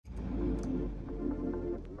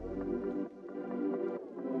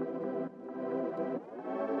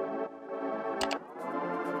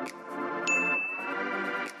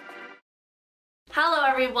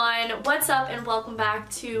everyone, what's up and welcome back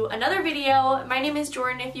to another video. My name is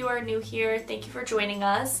Jordan if you are new here. Thank you for joining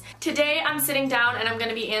us. Today I'm sitting down and I'm going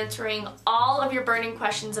to be answering all of your burning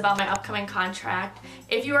questions about my upcoming contract.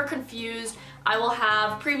 If you are confused, I will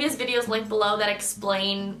have previous videos linked below that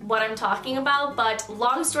explain what I'm talking about, but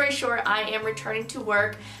long story short, I am returning to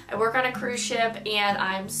work. I work on a cruise ship and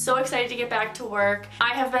I'm so excited to get back to work. I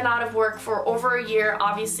have been out of work for over a year,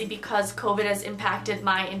 obviously because COVID has impacted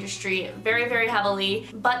my industry very, very heavily,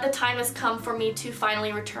 but the time has come for me to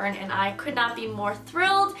finally return and I could not be more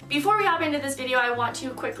thrilled. Before we hop into this video, I want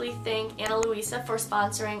to quickly thank Ana Luisa for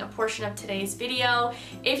sponsoring a portion of today's video.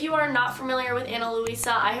 If you are not familiar with Ana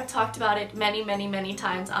Luisa, I have talked about it many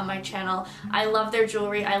times on my channel. I love their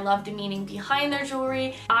jewelry. I love the meaning behind their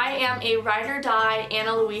jewelry. I am a ride or die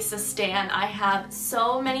Ana Luisa stan. I have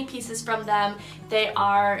so many pieces from them. They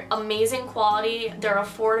are amazing quality, they're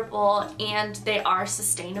affordable, and they are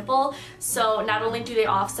sustainable. So not only do they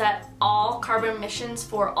offset all carbon emissions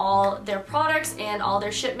for all their products and all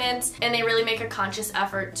their shipments, and they really make a conscious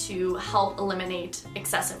effort to help eliminate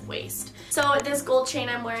excessive waste. So this gold chain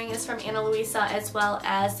I'm wearing is from Ana Luisa, as well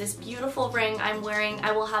as this beautiful ring I'm wearing.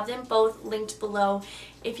 I will have them both linked below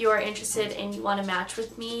if you are interested and you want to match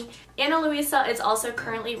with me. Ana Luisa is also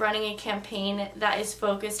currently running a campaign that is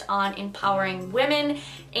focused on empowering women,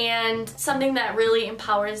 and something that really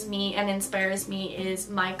empowers me and inspires me is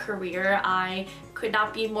my career. I could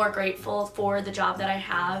not be more grateful for the job that I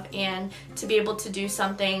have and to be able to do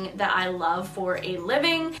something that I love for a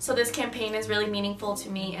living. So this campaign is really meaningful to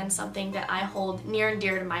me and something that I hold near and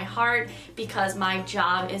dear to my heart because my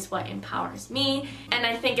job is what empowers me, and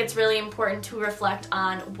I think it's really important to reflect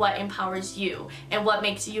on what empowers you and what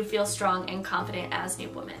makes you feel strong and confident as a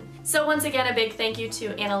woman. So once again, a big thank you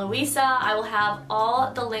to Ana Luisa. I will have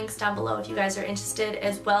all the links down below if you guys are interested,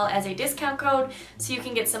 as well as a discount code so you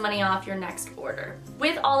can get some money off your next order.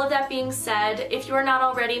 With all of that being said, if you are not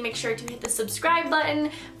already, make sure to hit the subscribe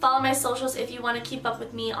button, follow my socials if you want to keep up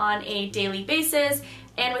with me on a daily basis,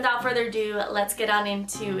 and without further ado, let's get on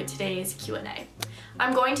into today's Q&A.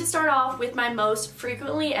 I'm going to start off with my most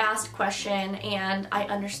frequently asked question, and I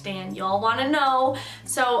understand y'all want to know.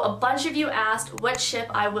 So a bunch of you asked what ship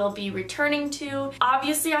I will be returning to.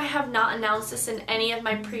 Obviously, I have not announced this in any of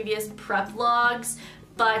my previous prep vlogs,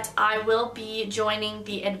 but I will be joining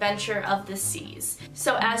the Adventure of the Seas.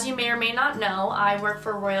 So as you may or may not know, I work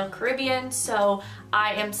for Royal Caribbean, so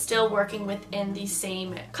I am still working within the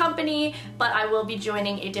same company, but I will be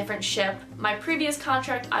joining a different ship. My previous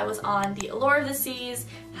contract, I was on the Allure of the Seas,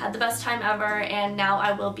 had the best time ever, and now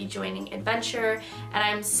I will be joining Adventure, and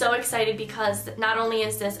I'm so excited because not only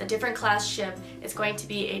is this a different class ship, it's going to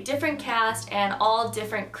be a different cast and all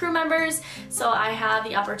different crew members, so I have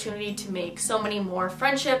the opportunity to make so many more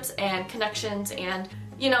friendships and connections and,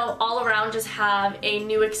 you know, all around just have a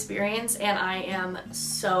new experience, and I am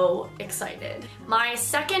so excited. My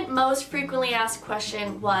second most frequently asked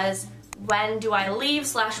question was, when do I leave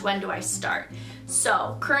 / when do I start?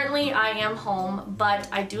 So currently I am home, but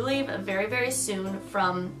I do leave very soon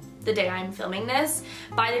from the day I'm filming this.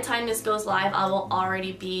 By the time this goes live, I will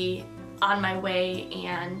already be on my way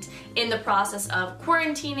and in the process of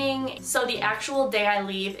quarantining. So the actual day I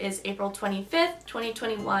leave is April 25th,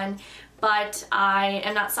 2021. But I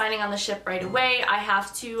am not signing on the ship right away. I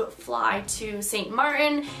have to fly to St.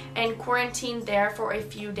 Martin and quarantine there for a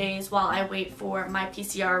few days while I wait for my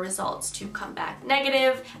PCR results to come back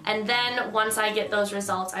negative. And then once I get those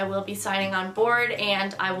results, I will be signing on board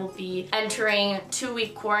and I will be entering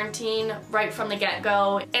 2-week quarantine right from the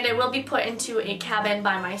get-go. And I will be put into a cabin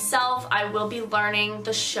by myself. I will be learning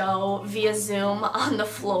the show via Zoom on the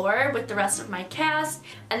floor with the rest of my cast.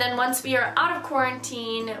 And then once we are out of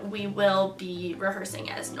quarantine, we will be rehearsing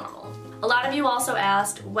as normal. A lot of you also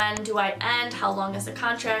asked, when do I end? How long is the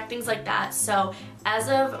contract? Things like that. So as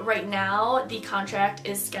of right now, the contract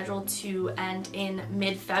is scheduled to end in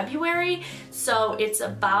mid-February. So it's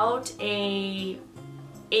about a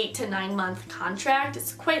 8 to 9 month contract.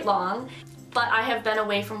 It's quite long. But I have been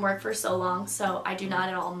away from work for so long, so I do not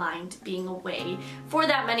at all mind being away for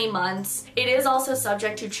that many months. It is also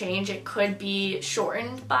subject to change. It could be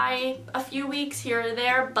shortened by a few weeks here or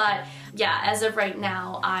there, but yeah, as of right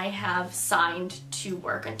now, I have signed to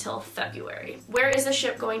work until February. Where is the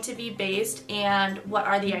ship going to be based and what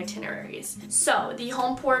are the itineraries? So the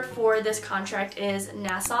home port for this contract is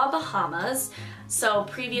Nassau, Bahamas. So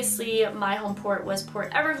previously my home port was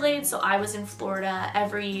Port Everglades, so I was in Florida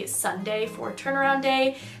every Sunday for turnaround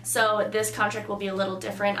day. So this contract will be a little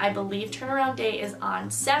different. I believe turnaround day is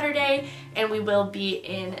on Saturday and we will be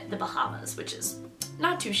in the Bahamas, which is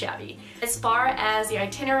not too shabby. As far as the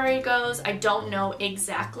itinerary goes, I don't know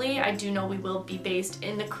exactly. I do know we will be based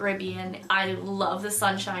in the Caribbean. I love the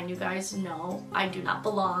sunshine, you guys know. I do not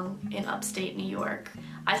belong in upstate New York.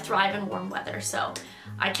 I thrive in warm weather, so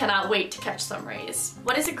I cannot wait to catch some rays.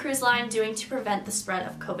 What is a cruise line doing to prevent the spread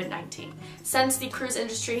of COVID-19? Since the cruise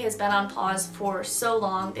industry has been on pause for so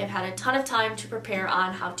long, they've had a ton of time to prepare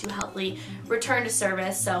on how to healthily return to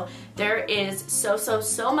service. So there is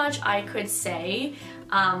so much I could say.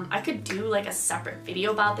 I could do like a separate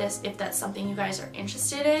video about this if that's something you guys are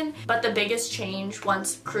interested in. But the biggest change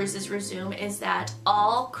once cruises resume is that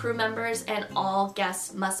all crew members and all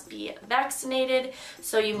guests must be vaccinated.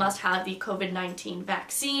 So you must have the COVID-19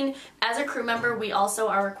 vaccine. As a crew member, we also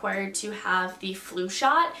are required to have the flu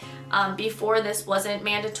shot. Before this wasn't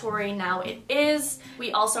mandatory, now it is.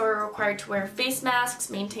 We also are required to wear face masks,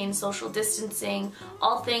 maintain social distancing,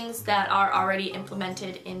 all things that are already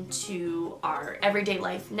implemented into our everyday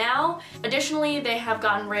life now. Additionally, they have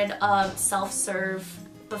gotten rid of self-serve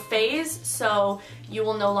buffets, so you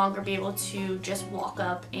will no longer be able to just walk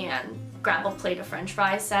up and grab a plate of french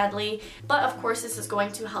fries, sadly. But of course, this is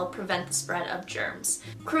going to help prevent the spread of germs.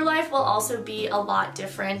 Crew life will also be a lot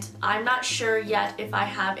different. I'm not sure yet if I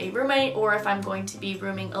have a roommate or if I'm going to be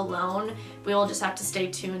rooming alone. We will just have to stay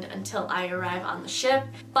tuned until I arrive on the ship.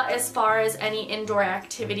 But as far as any indoor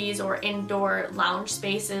activities or indoor lounge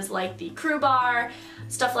spaces like the crew bar,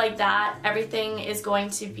 stuff like that, everything is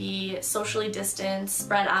going to be socially distanced,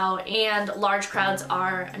 spread out, and large crowds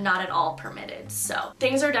are not at all permitted. So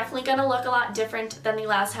things are definitely gonna look a lot different than the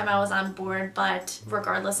last time I was on board, but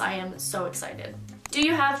regardless, I am so excited. Do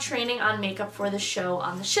you have training on makeup for the show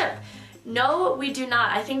on the ship? No, we do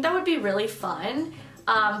not. I think that would be really fun,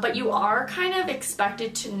 but you are kind of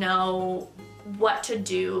expected to know what to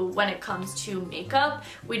do when it comes to makeup.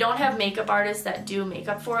 We don't have makeup artists that do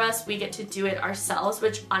makeup for us. We get to do it ourselves,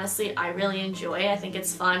 which honestly I really enjoy. I think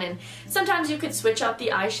it's fun, and sometimes you could switch up the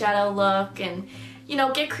eyeshadow look and, you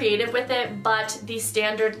know, get creative with it, but the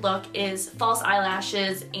standard look is false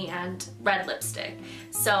eyelashes and red lipstick.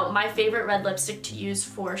 So my favorite red lipstick to use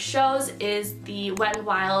for shows is the Wet n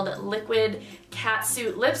Wild Liquid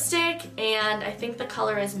Catsuit lipstick, and I think the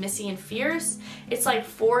color is Missy and Fierce. It's like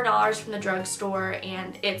 $4 from the drugstore,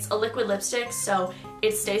 and it's a liquid lipstick, so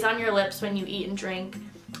it stays on your lips when you eat and drink.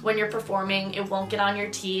 When you're performing, it won't get on your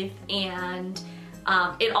teeth, and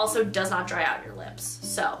it also does not dry out your lips.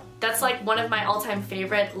 So that's like one of my all-time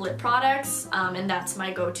favorite lip products, and that's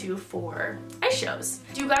my go-to for ice shows.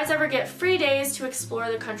 Do you guys ever get free days to explore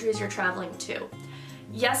the countries you're traveling to?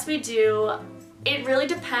 Yes, we do. It really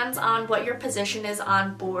depends on what your position is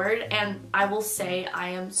on board, and I will say I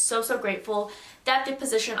am so grateful that the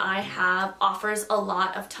position I have offers a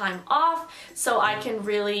lot of time off, so I can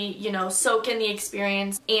really, you know, soak in the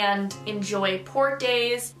experience and enjoy port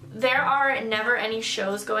days. There are never any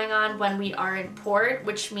shows going on when we are in port,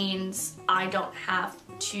 which means I don't have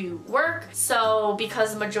to work. So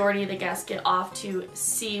because the majority of the guests get off to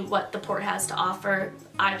see what the port has to offer,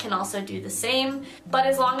 I can also do the same. But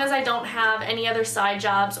as long as I don't have any other side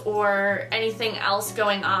jobs or anything else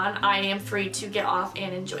going on, I am free to get off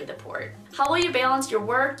and enjoy the port. How will you balance your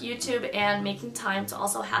work, YouTube, and making time to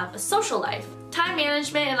also have a social life? Time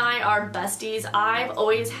management and I are besties. I've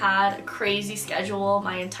always had a crazy schedule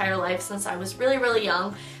my entire life since I was really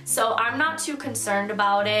young, so I'm not too concerned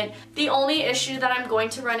about it. The only issue that I'm going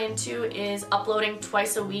to run into is uploading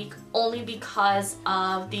twice a week, only because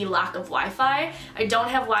of the lack of Wi-Fi. I don't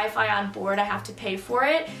have Wi-Fi on board, I have to pay for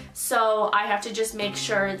it, so I have to just make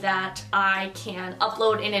sure that I can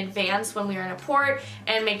upload in advance when we are in a port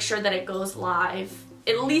and make sure that it goes live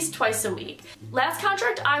at least twice a week. Last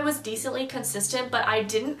contract I was decently consistent, but I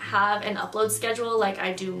didn't have an upload schedule like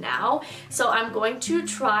I do now, so I'm going to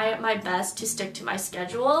try my best to stick to my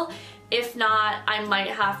schedule. If not, I might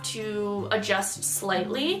have to adjust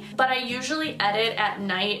slightly, but I usually edit at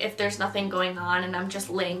night if there's nothing going on and I'm just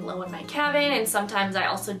laying low in my cabin, and sometimes I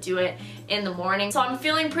also do it in the morning. So I'm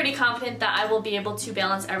feeling pretty confident that I will be able to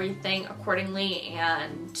balance everything accordingly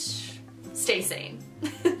and stay sane.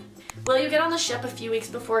 Will you get on the ship a few weeks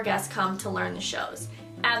before guests come to learn the shows?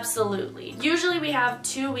 Absolutely. Usually we have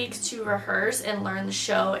 2 weeks to rehearse and learn the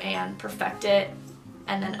show and perfect it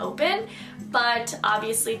and then open, but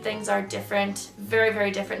obviously things are different, very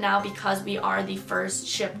different now because we are the first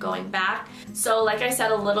ship going back. So like I said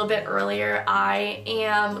a little bit earlier, I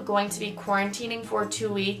am going to be quarantining for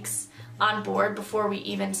 2 weeks on board before we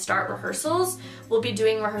even start rehearsals. We'll be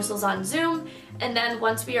doing rehearsals on Zoom, and then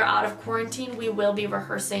once we are out of quarantine, we will be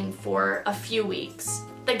rehearsing for a few weeks.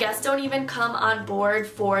 The guests don't even come on board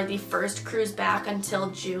for the first cruise back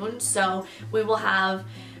until June, so we will have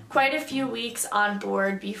quite a few weeks on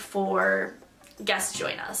board before guests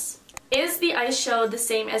join us. Is the ice show the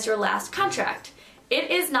same as your last contract?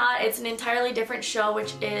 It is not. It's an entirely different show,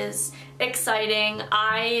 which is exciting.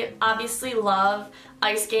 I obviously love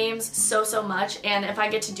ice games so much, and if I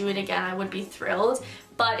get to do it again, I would be thrilled.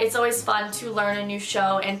 But it's always fun to learn a new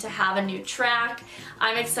show and to have a new track.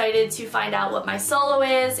 I'm excited to find out what my solo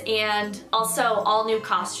is, and also all new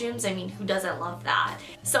costumes. I mean, who doesn't love that?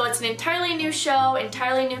 So it's an entirely new show,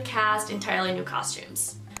 entirely new cast, entirely new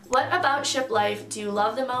costumes. What about ship life do you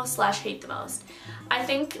love the most / hate the most? I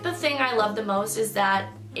think the thing I love the most is that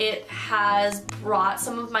it has brought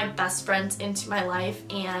some of my best friends into my life,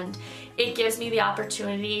 and it gives me the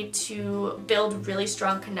opportunity to build really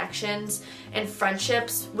strong connections and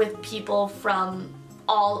friendships with people from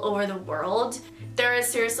all over the world. There is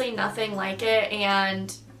seriously nothing like it,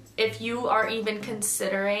 and if you are even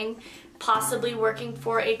considering possibly working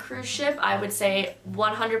for a cruise ship, I would say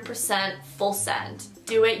 100% full send.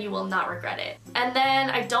 Do it, you will not regret it. And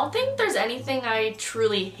then I don't think there's anything I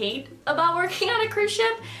truly hate about working on a cruise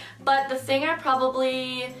ship, but the thing I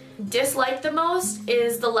probably dislike the most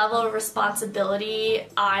is the level of responsibility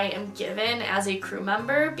I am given as a crew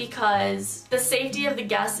member, because the safety of the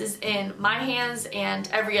guests is in my hands and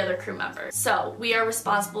every other crew member. So we are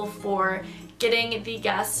responsible for getting the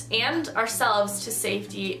guests and ourselves to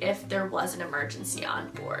safety if there was an emergency on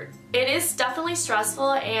board. It is definitely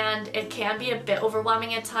stressful, and it can be a bit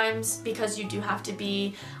overwhelming at times because you do have to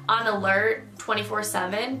be on alert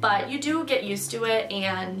 24/7, but you do get used to it,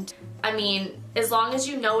 and I mean, as long as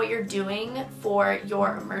you know what you're doing for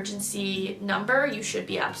your emergency number, you should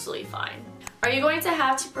be absolutely fine. Are you going to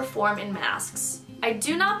have to perform in masks? I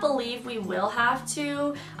do not believe we will have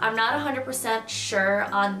to. I'm not 100% sure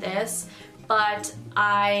on this, but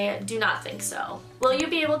I do not think so. Will you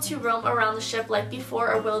be able to roam around the ship like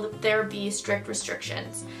before, or will there be strict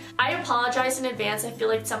restrictions? I apologize in advance. I feel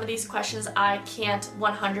like some of these questions I can't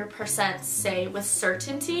 100% say with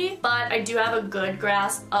certainty, but I do have a good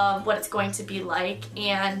grasp of what it's going to be like,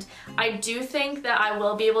 and I do think that I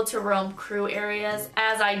will be able to roam crew areas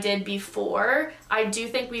as I did before. I do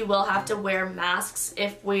think we will have to wear masks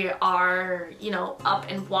if we are, you know, up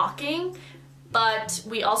and walking, but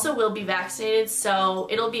we also will be vaccinated, so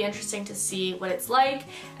it'll be interesting to see what it's like.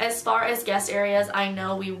 As far as guest areas, I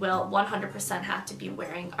know we will 100% have to be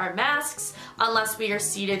wearing our masks unless we are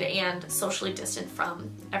seated and socially distant from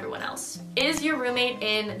everyone else. Is your roommate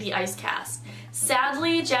in the ice cast?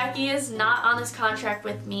 Sadly, Jackie is not on this contract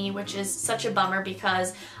with me, which is such a bummer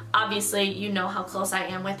because obviously you know how close I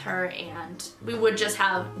am with her and we would just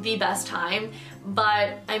have the best time.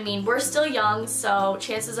 But I mean, we're still young, so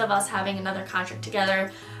chances of us having another contract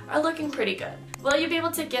together are looking pretty good. Will you be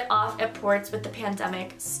able to get off at ports with the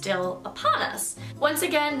pandemic still upon us? Once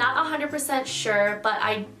again, not 100% sure, but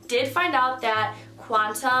I did find out that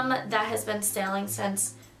Quantum, that has been sailing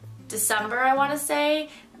since December, I want to say,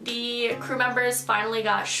 the crew members finally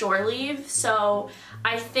got shore leave, so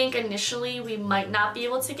I think initially we might not be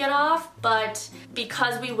able to get off, but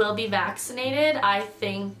because we will be vaccinated, I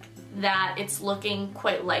think that it's looking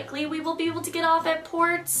quite likely we will be able to get off at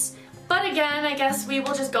ports. But again, I guess we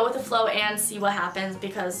will just go with the flow and see what happens,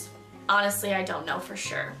 because honestly I don't know for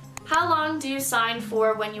sure. How long do you sign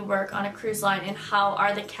for when you work on a cruise line, and how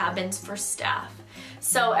are the cabins for staff?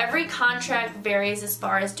 So every contract varies as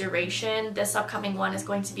far as duration. This upcoming one is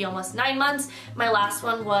going to be almost 9 months. My last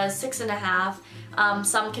one was 6.5.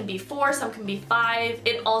 Some can be 4, some can be 5.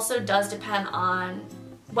 It also does depend on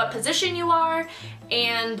what position you are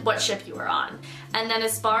and what ship you are on. And then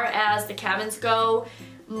as far as the cabins go,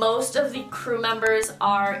 most of the crew members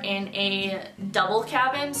are in a double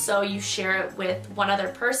cabin, so you share it with one other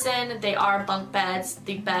person. They are bunk beds.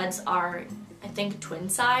 The beds are, I think, twin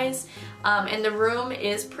size, and the room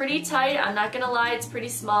is pretty tight. I'm not gonna lie, it's pretty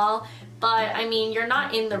small, but I mean, you're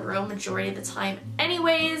not in the room majority of the time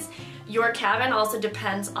anyways. Your cabin also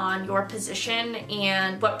depends on your position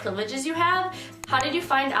and what privileges you have. How did you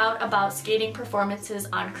find out about skating performances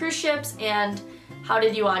on cruise ships, and how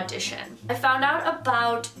did you audition? I found out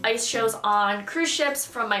about ice shows on cruise ships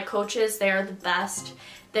from my coaches. They are the best.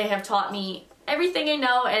 They have taught me everything I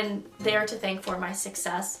know, and they are to thank for my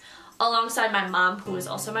success, alongside my mom, who is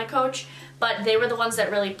also my coach, but they were the ones that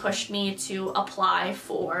really pushed me to apply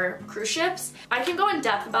for cruise ships. I can go in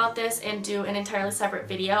depth about this and do an entirely separate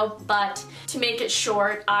video, but to make it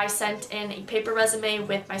short, I sent in a paper resume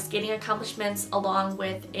with my skating accomplishments along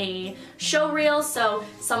with a show reel, so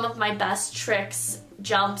some of my best tricks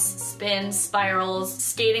jumps, spins, spirals,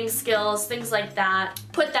 skating skills, things like that.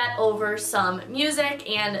 Put that over some music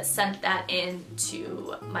and sent that in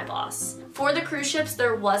to my boss. For the cruise ships,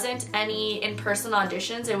 there wasn't any in-person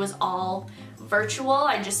auditions. It was all virtual.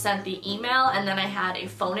 I just sent the email and then I had a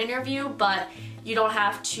phone interview, but you don't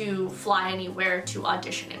have to fly anywhere to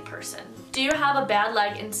audition in person. Do you have a bad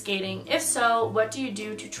leg in skating? If so, what do you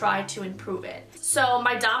do to try to improve it? So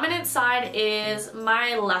my dominant side is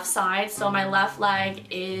my left side. So my left leg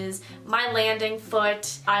is my landing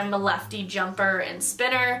foot. I'm a lefty jumper and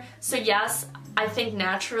spinner. So yes, I think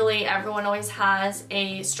naturally everyone always has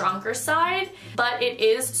a stronger side, but it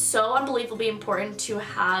is so unbelievably important to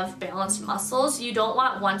have balanced muscles. You don't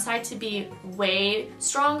want one side to be way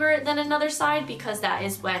stronger than another side because that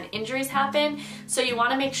is when injuries happen. So you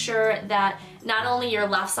want to make sure that not only your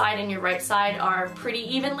left side and your right side are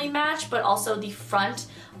pretty evenly matched, but also the front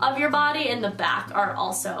of your body and the back are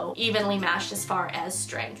also evenly matched as far as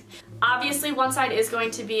strength. Obviously, one side is going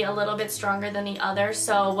to be a little bit stronger than the other,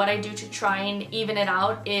 so what I do to try and even it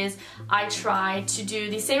out is I try to do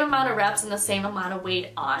the same amount of reps and the same amount of weight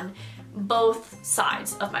on both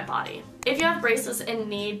sides of my body. If you have braces and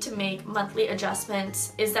need to make monthly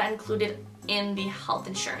adjustments, is that included in the health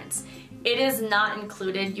insurance? It is not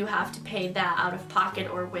included. You have to pay that out of pocket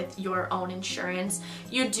or with your own insurance.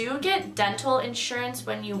 You do get dental insurance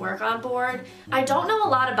when you work on board. I don't know a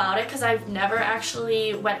lot about it because I've never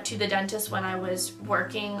actually went to the dentist when I was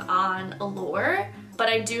working on Allure, but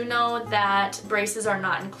I do know that braces are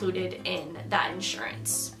not included in that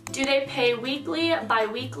insurance. Do they pay weekly,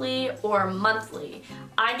 bi-weekly, or monthly?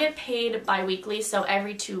 I get paid bi-weekly, so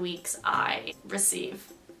every 2 weeks I receive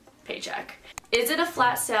paycheck. Is it a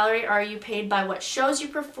flat salary or are you paid by what shows you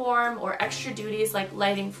perform or extra duties like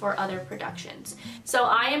lighting for other productions? So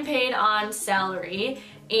I am paid on salary,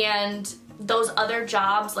 and those other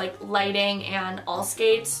jobs like lighting and all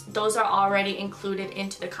skates, those are already included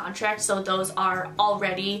into the contract, so those are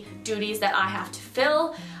already duties that I have to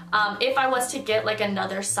fill. If I was to get like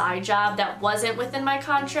another side job that wasn't within my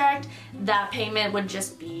contract, that payment would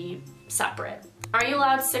just be separate. Are you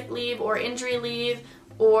allowed sick leave or injury leave?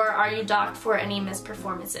 Or are you docked for any missed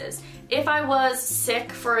performances? If I was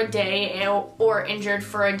sick for a day or injured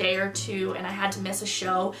for a day or two and I had to miss a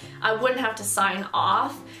show, I wouldn't have to sign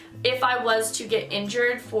off. If I was to get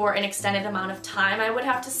injured for an extended amount of time, I would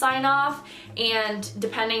have to sign off, and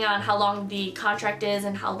depending on how long the contract is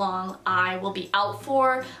and how long I will be out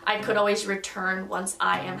for, I could always return once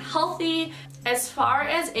I am healthy. As far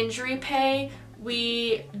as injury pay,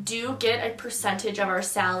 we do get a percentage of our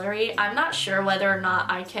salary. I'm not sure whether or not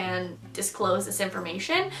I can disclose this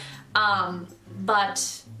information,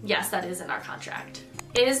 but yes, that is in our contract.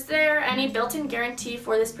 Is there any built-in guarantee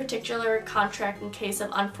for this particular contract in case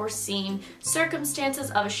of unforeseen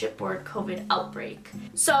circumstances of a shipboard COVID outbreak?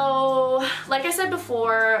 So, like I said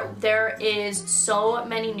before, there is so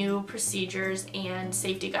many new procedures and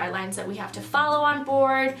safety guidelines that we have to follow on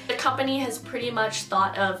board. The company has pretty much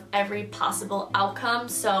thought of every possible outcome,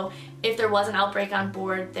 so if there was an outbreak on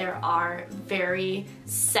board, there are very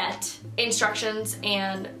set instructions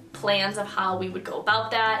and plans of how we would go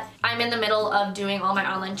about that. I'm in the middle of doing all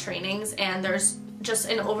my online trainings, and there's just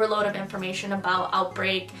an overload of information about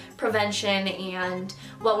outbreak prevention and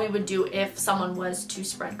what we would do if someone was to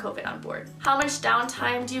spread COVID on board. How much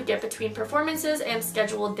downtime do you get between performances and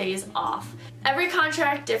scheduled days off? Every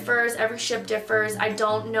contract differs, every ship differs. I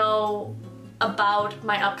don't know about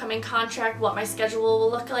my upcoming contract, what my schedule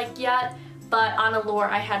will look like yet, but on Allure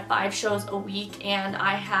I had 5 shows a week and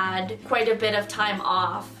I had quite a bit of time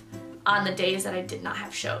off on the days that I did not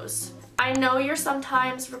have shows. I know you're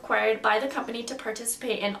sometimes required by the company to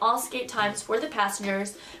participate in all skate times for the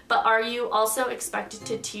passengers, but are you also expected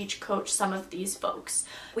to teach coach some of these folks?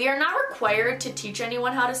 We are not required to teach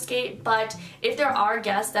anyone how to skate, but if there are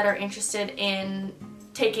guests that are interested in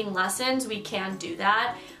taking lessons, we can do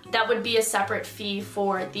that. That would be a separate fee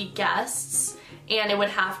for the guests, and it would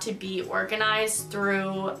have to be organized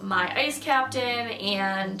through my ice captain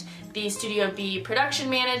and the Studio B production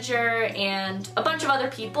manager and a bunch of other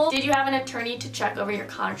people. Did you have an attorney to check over your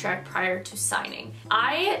contract prior to signing?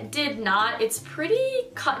 I did not. It's pretty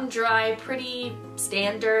cut and dry, pretty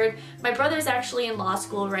standard. My brother's actually in law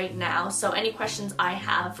school right now, so any questions I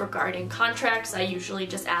have regarding contracts, I usually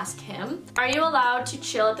just ask him. Are you allowed to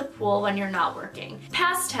chill at the pool when you're not working?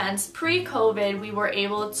 Past tense, pre-COVID, we were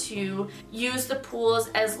able to use the pools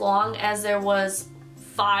as long as there was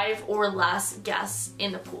 5 or less guests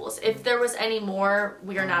in the pools. If there was any more,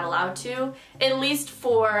 we are not allowed to, at least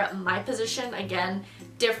for my position. Again,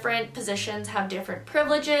 different positions have different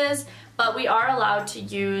privileges, but we are allowed to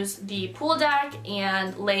use the pool deck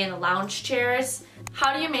and lay in the lounge chairs.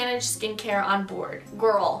 How do you manage skincare on board?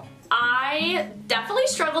 Girl, I definitely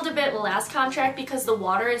struggled a bit last contract because the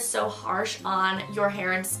water is so harsh on your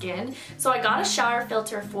hair and skin. So I got a shower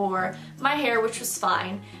filter for my hair, which was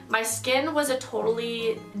fine. My skin was a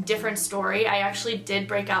totally different story. I actually did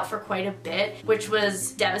break out for quite a bit, which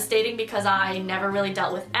was devastating because I never really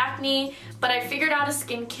dealt with acne. But I figured out a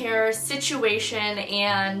skincare situation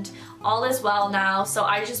and all is well now, so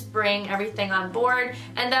I just bring everything on board,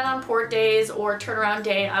 and then on port days or turnaround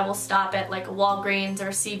day I will stop at like a Walgreens or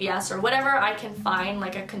CVS or whatever I can find,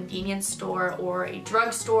 like a convenience store or a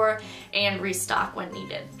drugstore, and restock when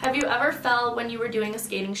needed. Have you ever fell when you were doing a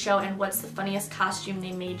skating show, and what's the funniest costume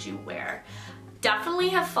they made you wear? Definitely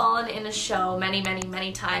have fallen in a show many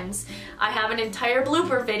times. I have an entire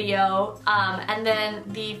blooper video, and then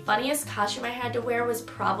the funniest costume I had to wear was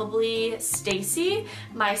probably Stacy,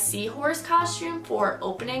 my seahorse costume for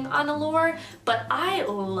opening on Allure, but I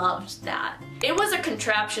loved that. It was a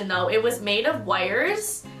contraption though. It was made of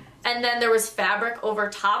wires, and then there was fabric over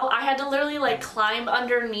top. I had to literally like climb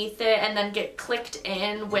underneath it and then get clicked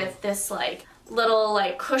in with this like little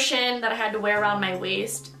like cushion that I had to wear around my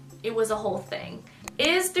waist. It was a whole thing.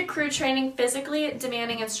 Is the crew training physically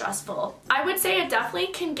demanding and stressful? I would say it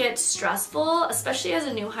definitely can get stressful, especially as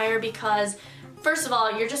a new hire, because first of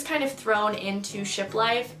all, you're just kind of thrown into ship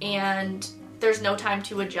life and there's no time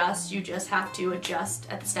to adjust. You just have to adjust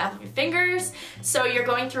at the snap of your fingers. So you're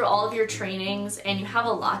going through all of your trainings and you have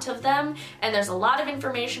a lot of them, and there's a lot of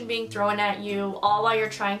information being thrown at you all while you're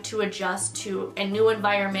trying to adjust to a new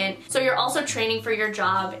environment. So you're also training for your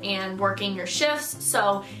job and working your shifts.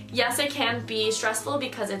 So yes, it can be stressful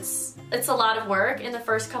because it's a lot of work in the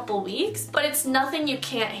first couple weeks, but it's nothing you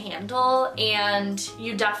can't handle, and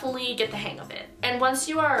you definitely get the hang of it. And once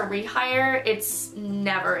you are a rehire, it's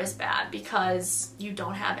never as bad because you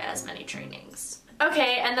don't have as many trainings.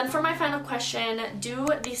 Okay, and then for my final question, do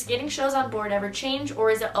the skating shows on board ever change,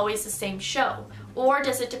 or is it always the same show? Or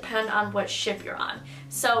does it depend on what ship you're on?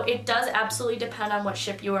 So it does absolutely depend on what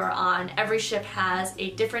ship you are on. Every ship has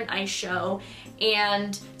a different ice show,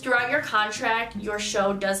 and throughout your contract, your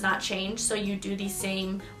show does not change, so you do the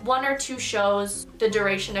same 1 or 2 shows the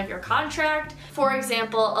duration of your contract. For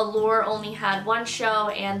example, Allure only had 1 show,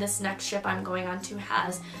 and this next ship I'm going on to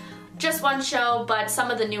has just 1 show, but some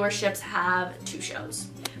of the newer ships have 2 shows.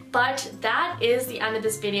 But that is the end of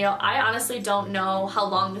this video. I honestly don't know how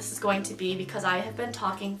long this is going to be because I have been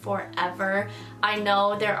talking forever. I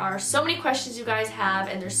know there are so many questions you guys have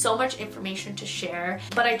and there's so much information to share,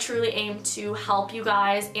 but I truly aim to help you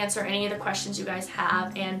guys answer any of the questions you guys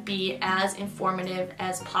have and be as informative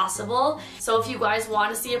as possible. So if you guys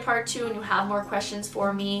want to see a part 2 and you have more questions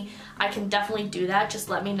for me, I can definitely do that. Just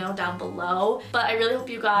let me know down below. But I really hope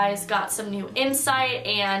you guys got some new insight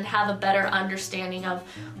and have a better understanding of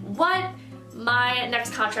what my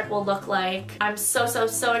next contract will look like. I'm so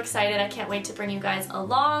excited. I can't wait to bring you guys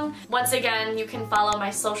along. Once again, you can follow my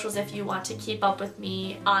socials if you want to keep up with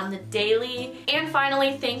me on the daily. And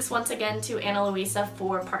finally, thanks once again to Anna Luisa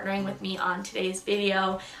for partnering with me on today's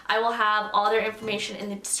video. I will have all their information in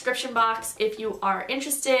the description box if you are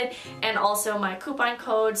interested, and also my coupon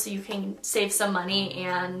code so you can save some money.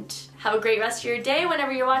 And have a great rest of your day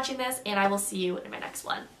whenever you're watching this, and I will see you in my next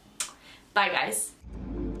one. Bye guys.